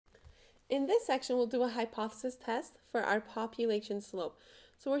In this section, we'll do a hypothesis test for our population slope.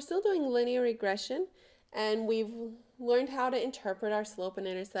 So we're still doing linear regression, and we've learned how to interpret our slope and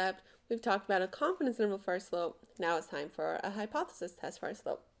intercept. We've talked about a confidence interval for our slope. Now it's time for a hypothesis test for our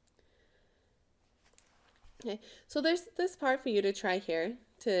slope. Okay, so there's this part for you to try here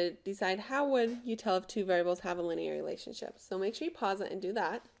to decide how would you tell if two variables have a linear relationship. So make sure you pause it and do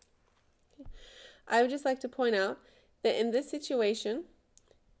that. Okay. I would just like to point out that in this situation,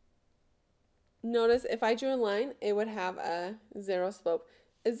 notice if I drew a line, it would have a zero slope.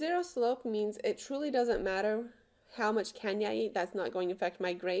 A zero slope means it truly doesn't matter how much candy I eat. That's not going to affect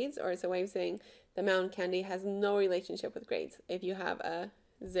my grades, or it's a way of saying the amount of candy has no relationship with grades if you have a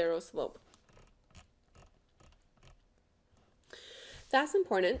zero slope. That's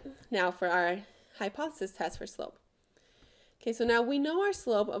important now for our hypothesis test for slope. Okay, so now we know our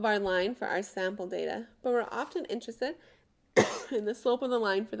slope of our line for our sample data, but we're often interested in the slope of the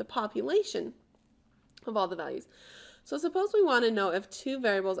line for the population of all the values. So suppose we want to know if two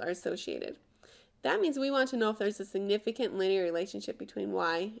variables are associated. That means we want to know if there's a significant linear relationship between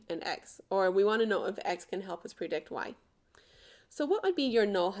y and x, or we want to know if x can help us predict y. So what would be your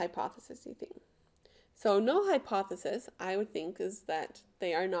null hypothesis, do you think? So null hypothesis, I would think, is that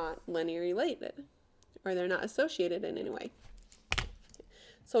they are not linearly related, or they're not associated in any way.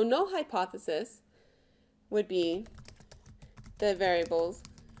 So null hypothesis would be the variables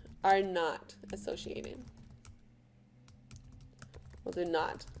are not associated. Well, they're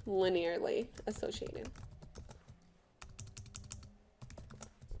not linearly associated.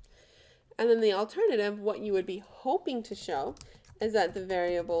 And then the alternative, what you would be hoping to show, is that the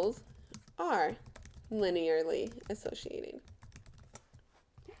variables are linearly associated.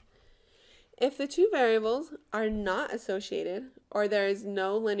 If the two variables are not associated, or there is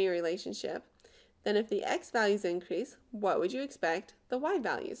no linear relationship, then if the x values increase, what would you expect the y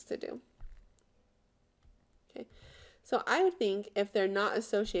values to do? Okay, so I would think if they're not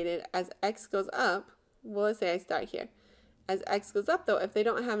associated, as x goes up, well, let's say I start here. As x goes up, though, if they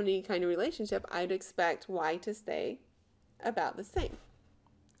don't have any kind of relationship, I'd expect y to stay about the same.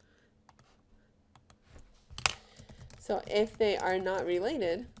 So if they are not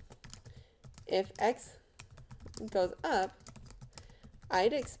related, if x goes up,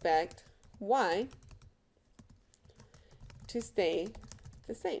 I'd expect y to stay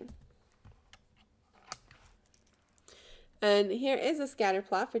the same. And here is a scatter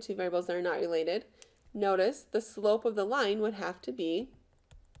plot for two variables that are not related. Notice the slope of the line would have to be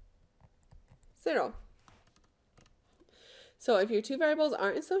 0. So if your two variables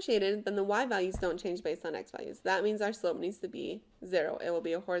aren't associated, then the y values don't change based on x values. That means our slope needs to be 0. It will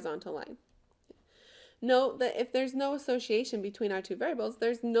be a horizontal line. Note that if there's no association between our two variables,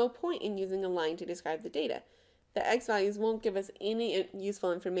 there's no point in using a line to describe the data. The x values won't give us any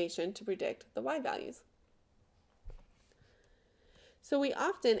useful information to predict the y values. So we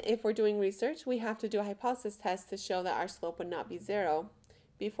often, if we're doing research, we have to do a hypothesis test to show that our slope would not be 0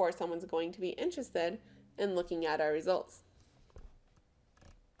 before someone's going to be interested in looking at our results.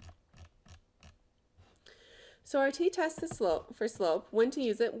 So our t-test is for slope. When to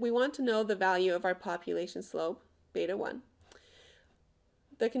use it, we want to know the value of our population slope, beta 1.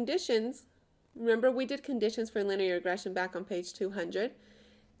 The conditions, remember we did conditions for linear regression back on page 200.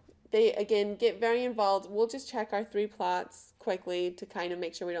 They, again, get very involved. We'll just check our 3 plots quickly to kind of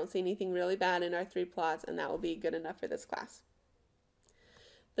make sure we don't see anything really bad in our 3 plots, and that will be good enough for this class.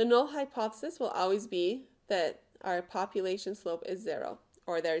 The null hypothesis will always be that our population slope is 0,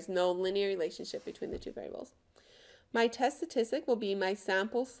 or there's no linear relationship between the two variables. My test statistic will be my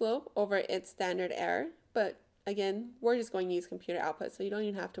sample slope over its standard error, but again, we're just going to use computer output, so you don't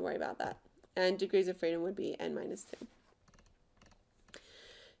even have to worry about that. And degrees of freedom would be n-2.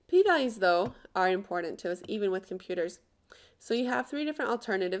 P-values, though, are important to us, even with computers. So you have 3 different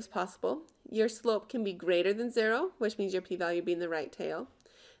alternatives possible. Your slope can be greater than 0, which means your p-value being the right tail.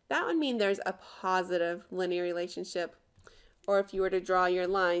 That would mean there's a positive linear relationship, or if you were to draw your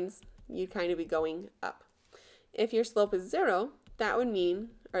lines, you'd kind of be going up. If your slope is 0, that would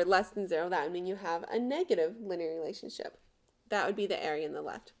mean, or less than 0, that would mean you have a negative linear relationship. That would be the area in the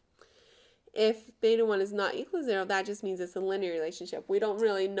left. If beta 1 is not equal to 0, that just means it's a linear relationship. We don't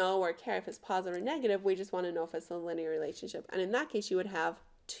really know or care if it's positive or negative. We just want to know if it's a linear relationship. And in that case, you would have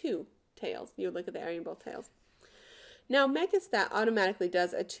 2 tails. You would look at the area in both tails. Now, megastat automatically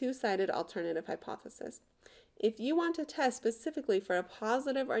does a 2-sided alternative hypothesis. If you want to test specifically for a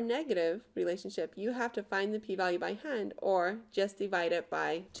positive or negative relationship, you have to find the p-value by hand or just divide it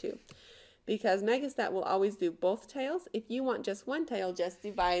by 2. Because megastat will always do both tails. If you want just one tail, just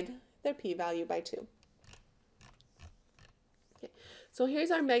divide their p-value by 2. Okay. So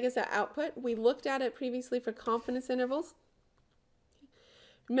here's our megastat output. We looked at it previously for confidence intervals.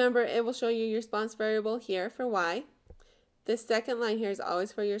 Remember, it will show you your response variable here for y. This second line here is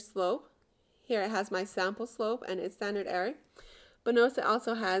always for your slope. Here it has my sample slope and its standard error. But notice it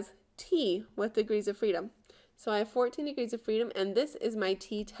also has t with degrees of freedom. So I have 14 degrees of freedom, and this is my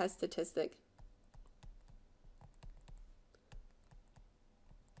t-test statistic.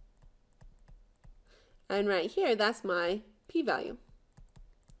 And right here, that's my p-value.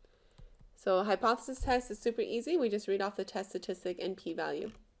 So hypothesis test is super easy. We just read off the test statistic and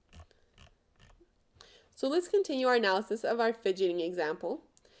p-value. So let's continue our analysis of our fidgeting example.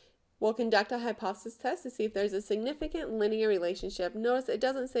 We'll conduct a hypothesis test to see if there's a significant linear relationship. Notice it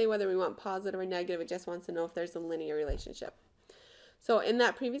doesn't say whether we want positive or negative. It just wants to know if there's a linear relationship. So in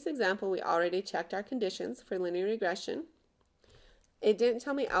that previous example, we already checked our conditions for linear regression. It didn't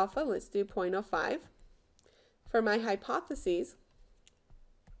tell me alpha. Let's do 0.05. For my hypotheses,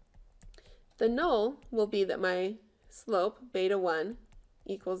 the null will be that my slope, beta 1,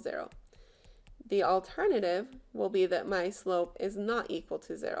 equals 0. The alternative will be that my slope is not equal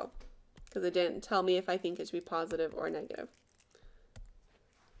to 0, because it didn't tell me if I think it should be positive or negative.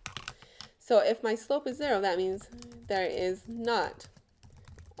 So if my slope is 0, that means there is not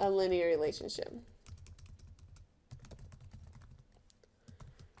a linear relationship.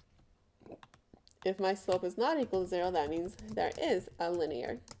 If my slope is not equal to 0, that means there is a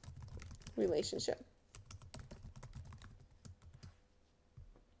linear relationship.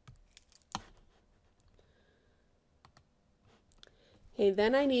 Okay,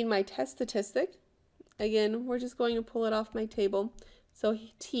 then I need my test statistic. Again, we're just going to pull it off my table. So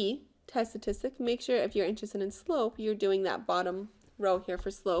t, test statistic, make sure if you're interested in slope, you're doing that bottom row here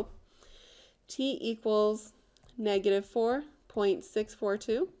for slope. T equals negative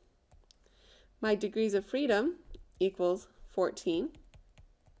 4.642. My degrees of freedom equals 14.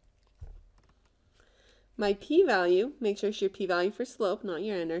 My p-value, make sure it's your p-value for slope, not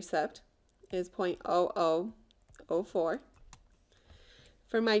your intercept, is 0.0004.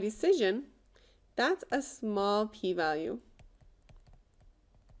 For my decision, that's a small p-value.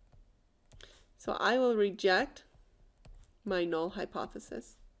 So I will reject my null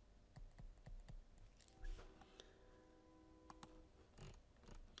hypothesis.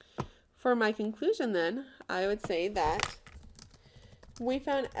 For my conclusion then, I would say that we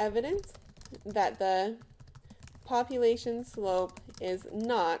found evidence that the population slope is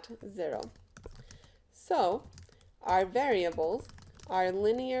not 0. So our variables are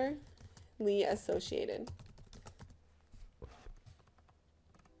linearly associated.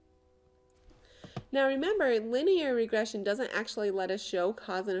 Now remember, linear regression doesn't actually let us show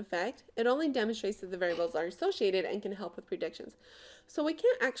cause and effect. It only demonstrates that the variables are associated and can help with predictions. So we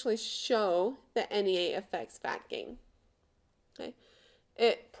can't actually show that NEA affects fat gain. Okay?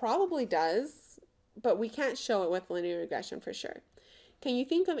 It probably does, but we can't show it with linear regression for sure. Can you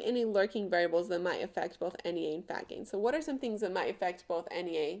think of any lurking variables that might affect both NEA and fat gain? So what are some things that might affect both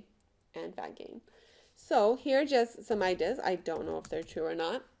NEA and fat gain? So here are just some ideas. I don't know if they're true or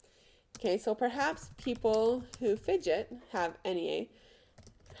not. Okay, so perhaps people who fidget, have NEA,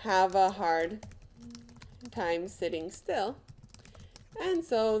 have a hard time sitting still, and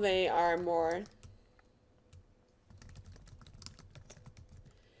so they are more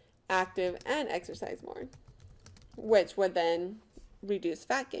active and exercise more, which would then reduce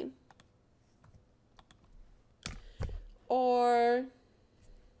fat gain. Or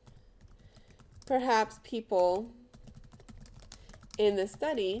perhaps people in the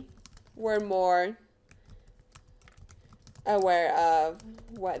study were more aware of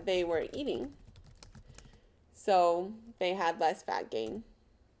what they were eating, so they had less fat gain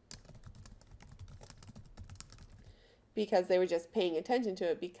because they were just paying attention to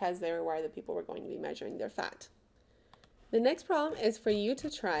it because they were aware that people were going to be measuring their fat. The next problem is for you to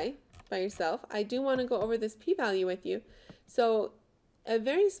try by yourself. I do want to go over this p-value with you. So a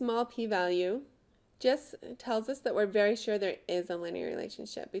very small p-value just tells us that we're very sure there is a linear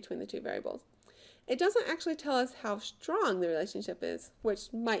relationship between the two variables. It doesn't actually tell us how strong the relationship is,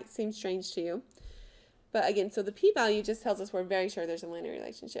 which might seem strange to you. But again, so the p-value just tells us we're very sure there's a linear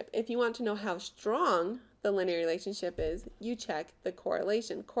relationship. If you want to know how strong the linear relationship is, you check the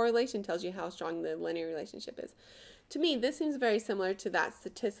correlation. Correlation tells you how strong the linear relationship is. To me, this seems very similar to that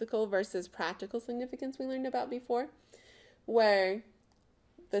statistical versus practical significance we learned about before, where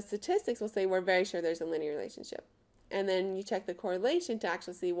the statistics will say we're very sure there's a linear relationship. And then you check the correlation to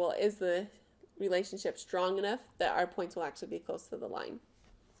actually see, well, is the relationship strong enough that our points will actually be close to the line.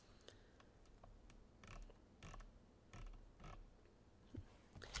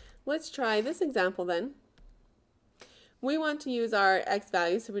 Let's try this example then. We want to use our x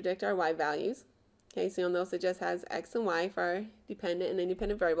values to predict our y values. Okay, so you'll notice it just has x and y for our dependent and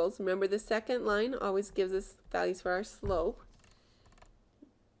independent variables. Remember, the second line always gives us values for our slope.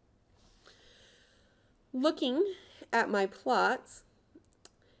 Looking at my plots,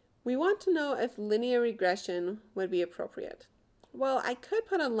 we want to know if linear regression would be appropriate. Well, I could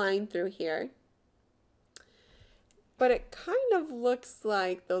put a line through here, but it kind of looks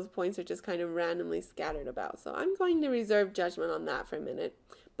like those points are just kind of randomly scattered about. So I'm going to reserve judgment on that for a minute.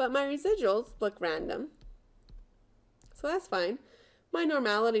 But my residuals look random, so that's fine. My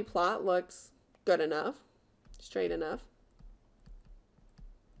normality plot looks good enough, straight enough.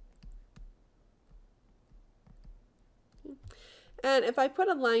 And if I put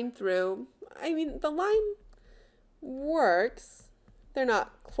a line through, I mean, the line works. They're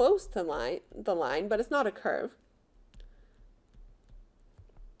not close to the line, but it's not a curve.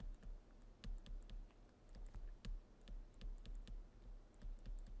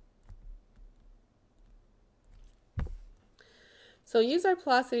 So use our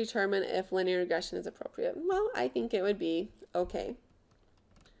plots to determine if linear regression is appropriate. Well, I think it would be okay.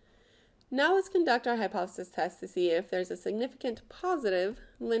 Now let's conduct our hypothesis test to see if there's a significant positive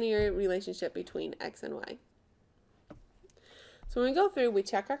linear relationship between x and y. So when we go through, we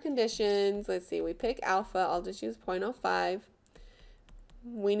check our conditions. Let's see, we pick alpha. I'll just use 0.05.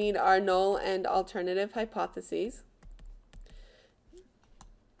 We need our null and alternative hypotheses.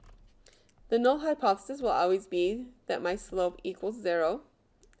 The null hypothesis will always be that my slope equals 0,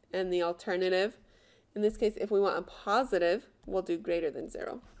 and the alternative, in this case, if we want a positive, we'll do greater than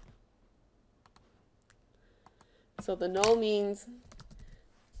 0. So the null means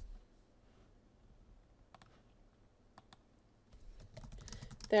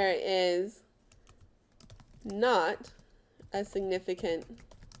there is not a significant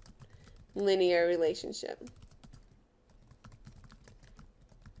linear relationship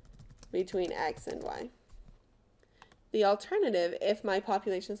between x and y. The alternative, if my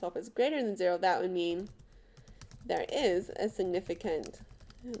population slope is greater than 0, that would mean there is a significant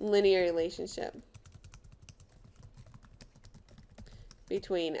linear relationship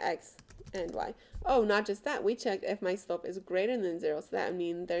between x and y. Oh, not just that, we checked if my slope is greater than 0, so that would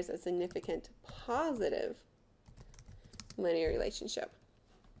mean there's a significant positive linear relationship.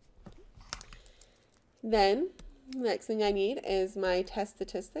 Then, next thing I need is my test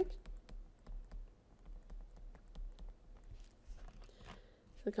statistic.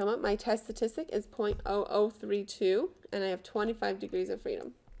 So come up, my test statistic is 0.0032, and I have 25 degrees of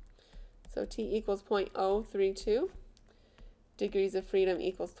freedom. So t equals 0.032, degrees of freedom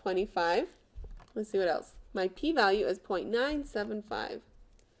equals 25. Let's see what else. My p-value is 0.975.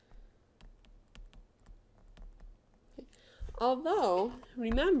 Okay. Although,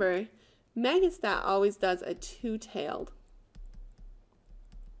 remember, megastat always does a two-tailed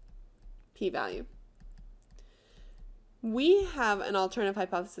p-value. We have an alternative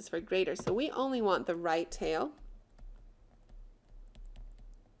hypothesis for greater, so we only want the right tail.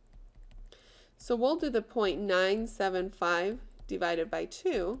 So we'll do the 0.975 divided by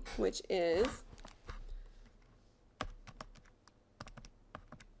 2, which is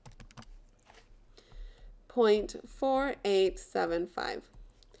 0.4875.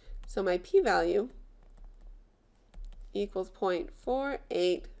 So my p-value equals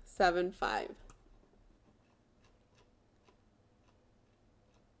 0.4875.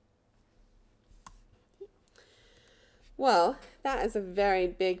 Well, that is a very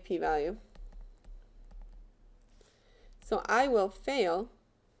big p-value. So I will fail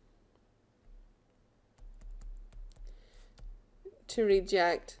to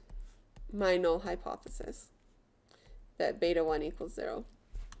reject my null hypothesis that beta 1 equals 0.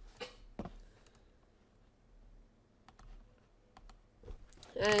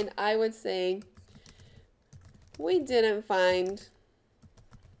 And I would say we didn't find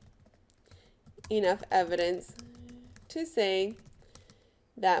enough evidence to say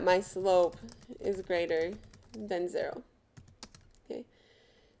that my slope is greater than 0. Okay,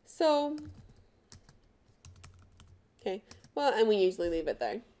 so, okay, well, and we usually leave it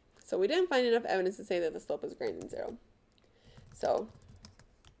there. So we didn't find enough evidence to say that the slope is greater than 0. So,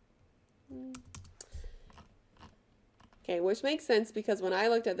 okay, which makes sense because when I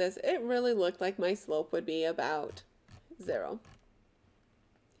looked at this, it really looked like my slope would be about 0.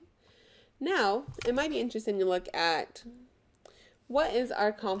 Now, it might be interesting to look at what is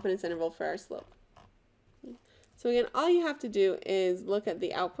our confidence interval for our slope. So again, all you have to do is look at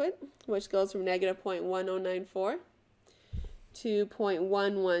the output, which goes from negative 0.1094 to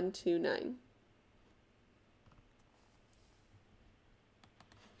 0.1129.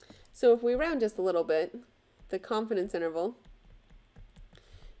 So if we round just a little bit, the confidence interval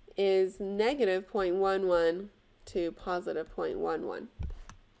is negative 0.11 to positive 0.11.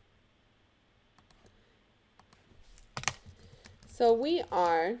 So we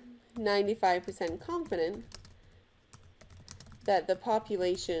are 95% confident that the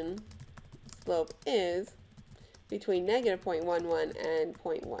population slope is between negative 0.11 and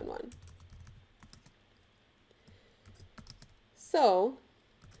 0.11. So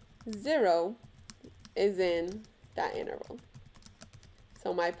 0 is in that interval.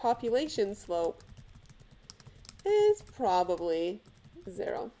 So my population slope is probably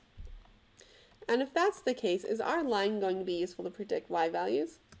 0. And if that's the case, is our line going to be useful to predict y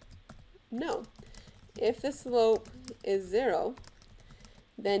values? No. If the slope is 0,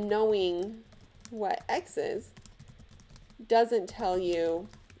 then knowing what x is doesn't tell you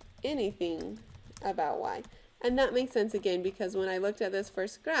anything about y. And that makes sense again, because when I looked at this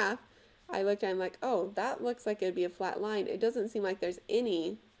first graph, I'm like, oh, that looks like it'd be a flat line. It doesn't seem like there's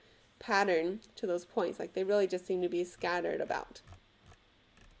any pattern to those points. Like they really just seem to be scattered about.